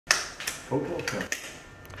Photo? Okay.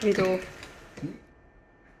 Video.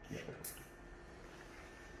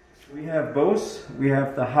 We have both. We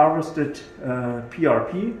have the harvested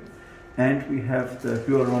PRP and we have the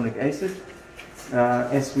hyaluronic acid.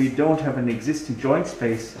 As we don't have an existing joint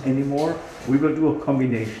space anymore, we will do a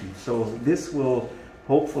combination. So this will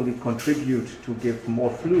hopefully contribute to give more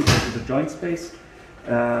fluid to the joint space.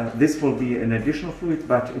 This will be an additional fluid,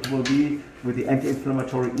 but it will be with the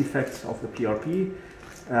anti-inflammatory effects of the PRP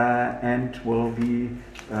and will be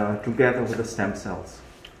together with the stem cells.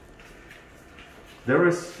 There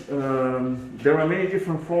are many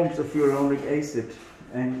different forms of hyaluronic acid,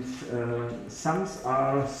 and some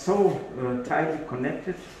are so tightly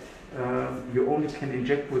connected you only can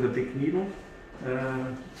inject with a big needle,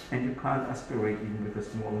 and you can't aspirate even with a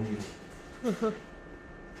small needle.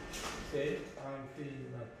 Okay, I'm feeling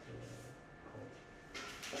that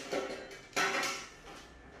cold.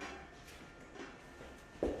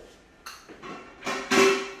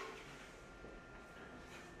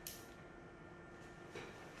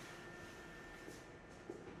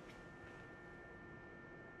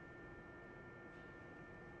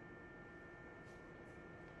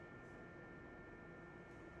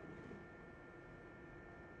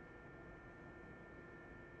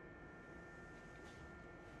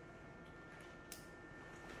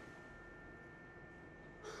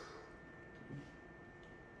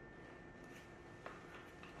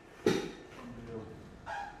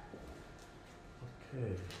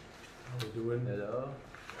 Okay, how are we doing? Hello.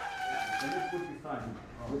 And it would be fine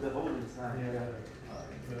with the hole inside.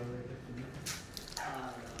 Yeah.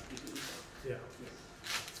 Yeah.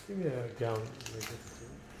 Give me a gown.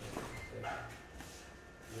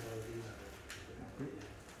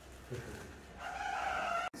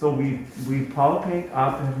 So we palpate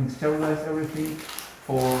after having sterilized everything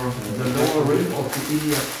for the lower rim of the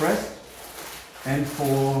iliac crest and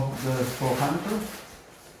for the trochanter.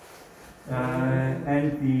 And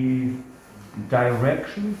the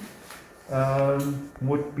direction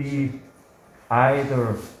would be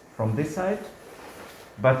either from this side,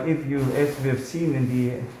 but if you, as we have seen in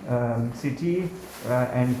the CT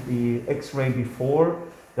and the X-ray before,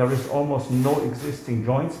 there is almost no existing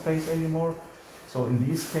joint space anymore. So in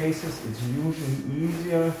these cases, it's usually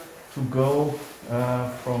easier to go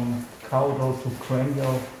from caudal to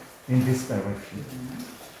cranial in this direction.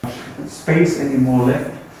 Space anymore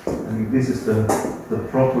left. I mean, this is the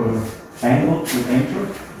proper angle to enter.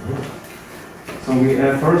 So we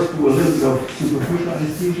first do a little bit of superficial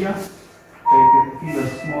anesthesia. They can feel a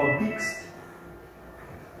small peaks.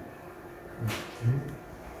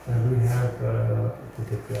 We have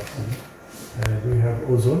do we have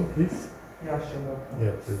ozone, please? Yeah, sure.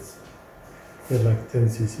 Yeah, please. Yeah, like 10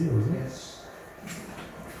 cc ozone. Yes.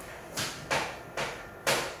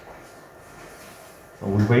 So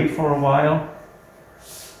we wait for a while.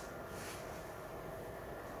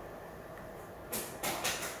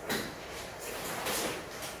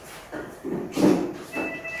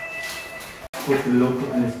 Put the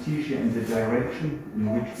local anesthesia in the direction in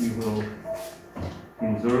which we will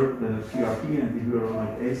insert the PRP and the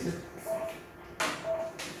hyaluronic acid.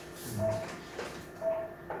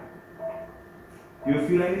 Do you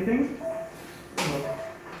feel anything? No.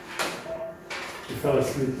 You fell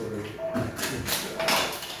asleep already.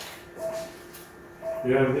 Do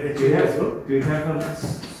you have the Do you have a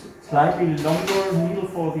slightly longer needle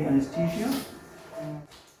for the anesthesia?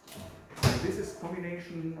 This is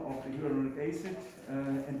combination of the hyaluronic acid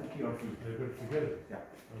and the PRP. They go together? Yeah.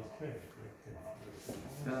 Okay.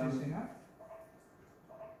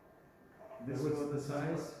 This is the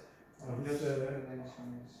size.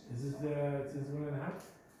 Is this the 1.5?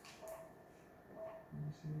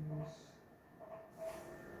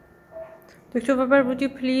 Dr. Weber, would you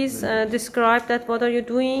please describe that? What are you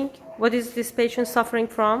doing? What is this patient suffering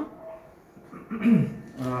from?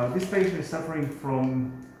 This patient is suffering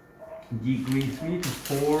from degree 3 to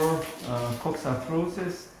 4 Cox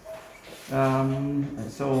arthrosis.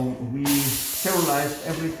 So we sterilized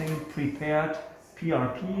everything, prepared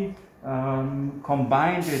PRP,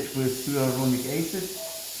 combined it with hyaluronic acid,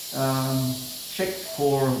 checked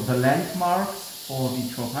for the landmarks for the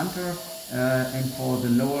trochanter and for the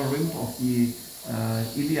lower rim of the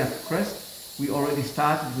iliac crest. We already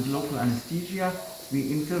started with local anesthesia.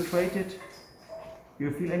 We infiltrated. Do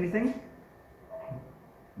you feel anything?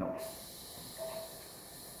 No.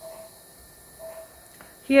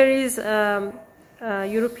 Here is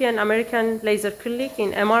European American Laser Clinic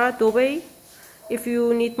in Emarat, Dubai. If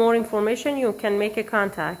you need more information, you can make a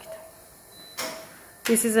contact.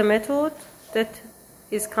 This is a method that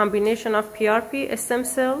is combination of PRP, stem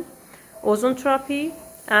cell, ozone therapy,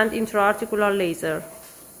 and intra-articular laser.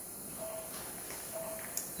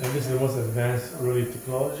 And this is the most advanced really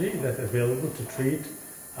technology that's available to treat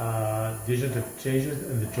degenerative changes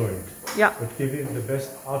in the joint. Yeah. But giving the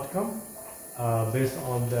best outcome based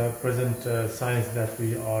on the present science that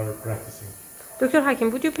we are practicing. Dr. Hakim,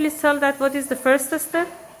 would you please tell that what is the first step?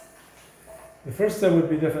 The first step would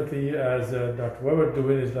be definitely, as Dr. Weber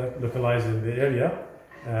doing, is localizing the area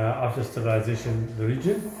after sterilization the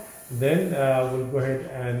region. Then we'll go ahead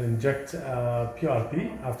and inject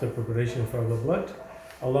PRP after preparation from the blood,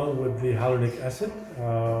 along with the hyaluronic acid.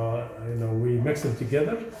 We mix them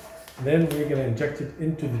together. Then we're going to inject it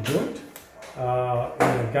into the joint in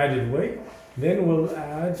a guided way. Then we'll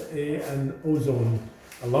add an ozone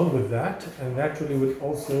along with that, and that really would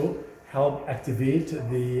also help activate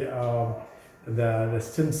the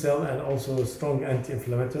stem cell and also strong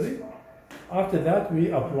anti-inflammatory. After that,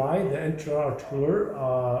 we apply the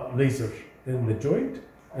intra-articular laser in the joint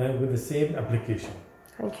with the same application.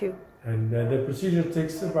 Thank you. And the procedure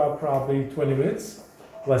takes about probably 20 minutes,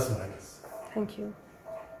 plus minus. Thank you.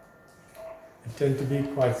 It tends to be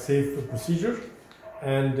quite safe procedure,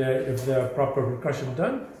 and if the proper percussion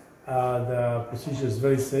done, the procedure is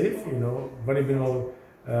very safe, very minimal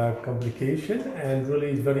complication, and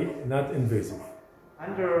really very not invasive.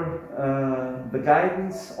 Under the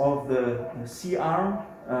guidance of the C-arm,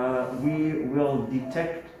 we will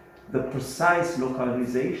detect the precise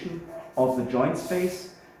localization of the joint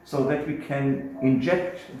space so that we can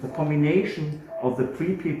inject the combination of the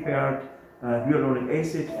pre-prepared hyaluronic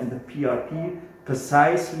acid and the PRP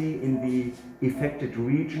precisely in the affected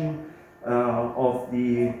region of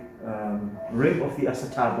the rim of the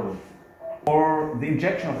acetabulum. For the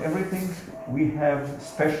injection of everything, we have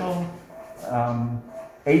special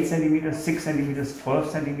 8 centimeters, 6 centimeters, 12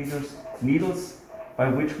 centimeters needles by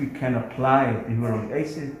which we can apply the hyaluronic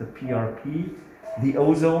acid, the PRP, the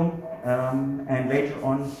ozone, and later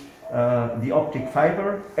on the optic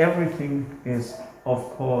fiber. Everything is, of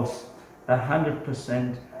course,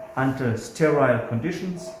 100% under sterile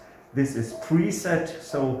conditions. This is preset,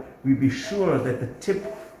 so we be sure that the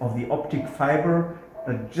tip of the optic fiber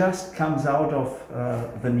just comes out of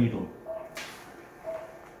the needle.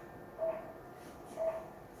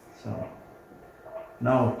 So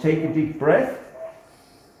now take a deep breath.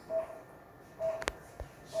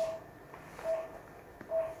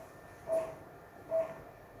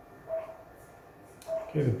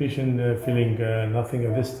 Okay, the patient feeling nothing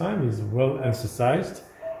at this time. He's well anesthetized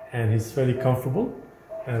and he's very comfortable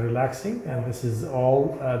and relaxing, and this is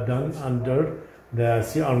all done under the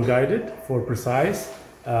C-arm guided for precise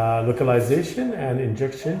localization and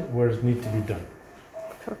injection where it needs to be done.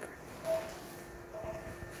 Perfect.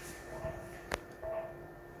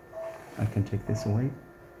 I can take this away.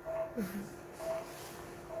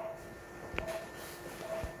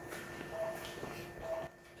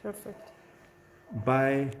 Perfect.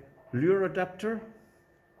 By lure adapter,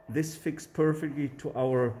 this fits perfectly to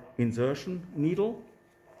our insertion needle.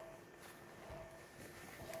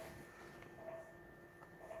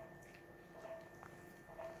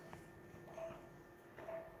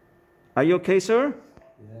 Are you okay, sir?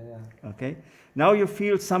 Yeah. Okay. Now you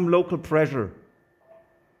feel some local pressure.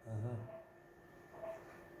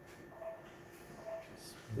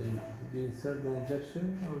 Did you insert the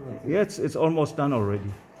injection or not? Yeah, it's almost done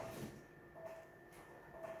already.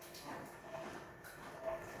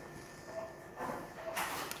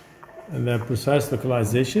 And the precise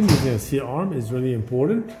localization using a C-arm is really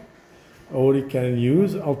important, or you can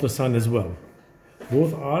use ultrasound as well.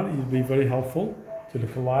 Both will be very helpful to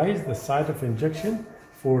localize the site of injection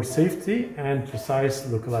for safety and precise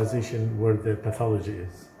localization where the pathology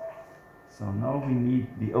is. So now we need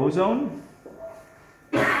the ozone.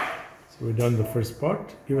 So we've done the first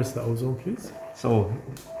part. Give us the ozone, please. So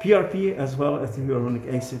PRP as well as the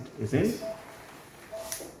hyaluronic acid is in.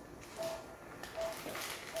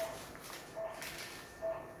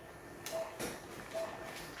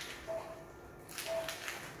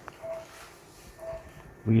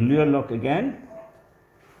 We lure lock again,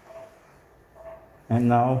 and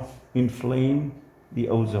now inflame the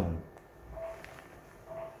ozone.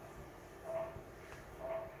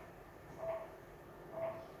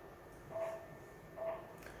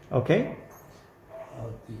 Okay?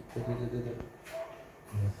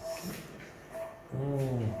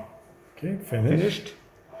 Okay, finished.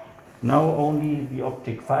 Now only the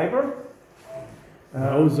optic fiber.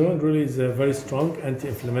 Ozone really is a very strong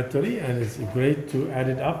anti-inflammatory, and it's great to add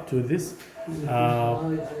it up to this,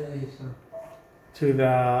 to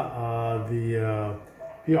the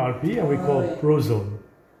PRP, and we call prozone.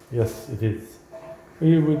 Yes, it is.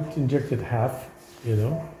 We would inject it half,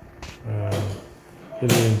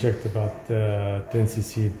 Really inject about 10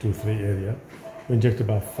 cc in 2-3 area. We inject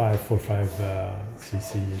about 5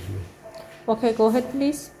 cc usually. Okay, go ahead,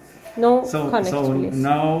 please. No connect, so please.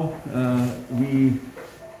 now we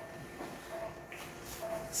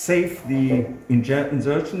save the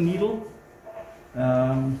insertion needle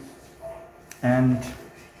and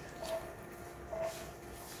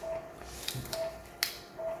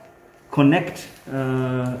connect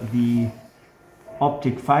the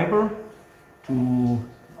optic fiber to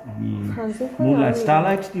the moonlight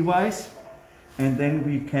starlight device, and then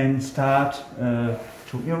we can start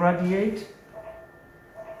to irradiate.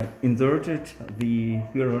 Inserted the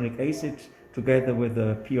hyaluronic acid together with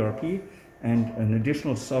the PRP and an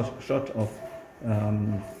additional shot of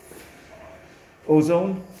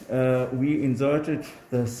ozone. We inserted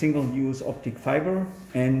the single-use optic fiber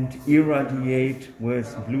and irradiate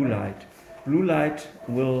with blue light. Blue light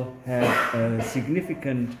will have a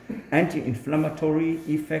significant anti-inflammatory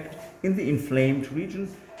effect in the inflamed region.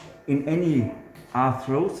 In any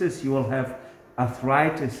arthrosis, you will have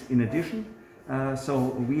arthritis in addition.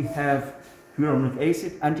 So we have hyaluronic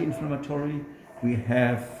acid anti-inflammatory, we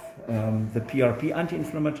have the PRP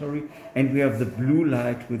anti-inflammatory, and we have the blue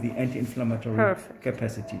light with the anti-inflammatory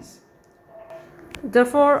capacities.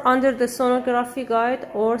 Therefore, under the sonography guide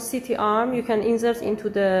or CT arm, you can insert into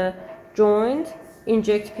the joint,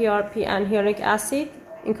 inject PRP and hyaluronic acid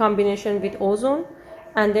in combination with ozone,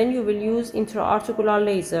 and then you will use intra-articular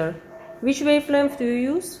laser. Which wavelength do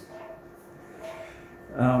you use?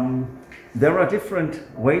 There are different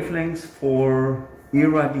wavelengths for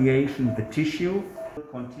irradiation of the tissue.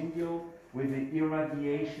 Continue with the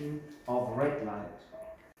irradiation of red light.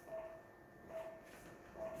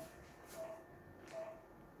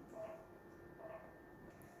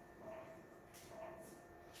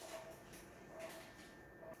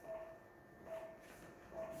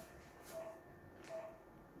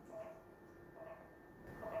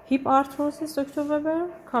 Hip arthrosis, Dr. Weber?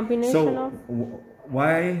 Combination of...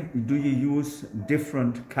 Why do you use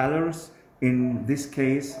different colors in this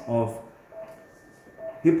case of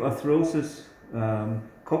hip arthrosis,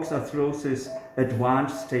 cox arthrosis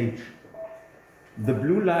advanced stage? The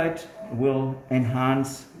blue light will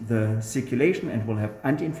enhance the circulation and will have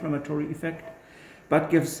anti-inflammatory effect, but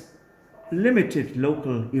gives limited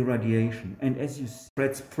local irradiation, and as you see,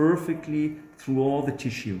 spreads perfectly through all the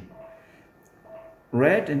tissue.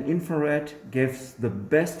 Red and infrared gives the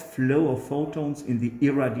best flow of photons in the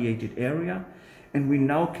irradiated area, and we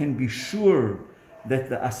now can be sure that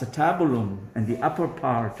the acetabulum and the upper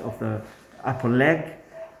part of the upper leg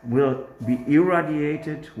will be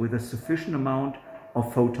irradiated with a sufficient amount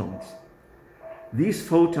of photons. These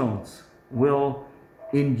photons will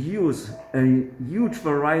induce a huge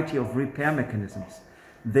variety of repair mechanisms.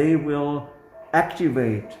 They will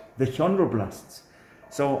activate the chondroblasts.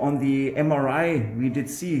 So on the MRI, we did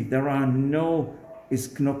see there are no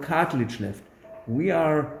cartilage left. We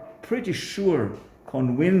are pretty sure,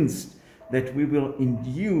 convinced that we will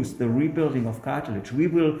induce the rebuilding of cartilage. We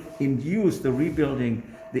will induce the rebuilding,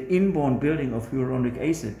 the inborn building of hyaluronic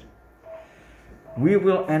acid. We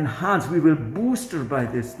will enhance, we will booster by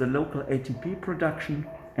this the local ATP production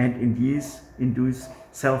and induce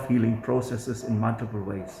self-healing processes in multiple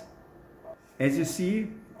ways. As you see,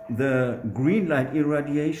 the green light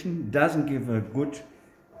irradiation doesn't give a good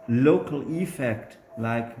local effect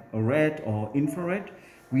like red or infrared.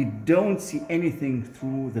 We don't see anything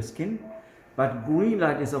through the skin, but green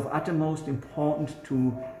light is of utmost importance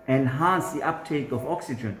to enhance the uptake of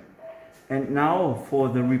oxygen. And now for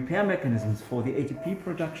the repair mechanisms, for the ATP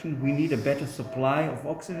production, we need a better supply of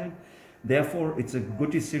oxygen. Therefore, it's a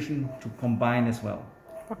good decision to combine as well.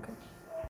 Okay.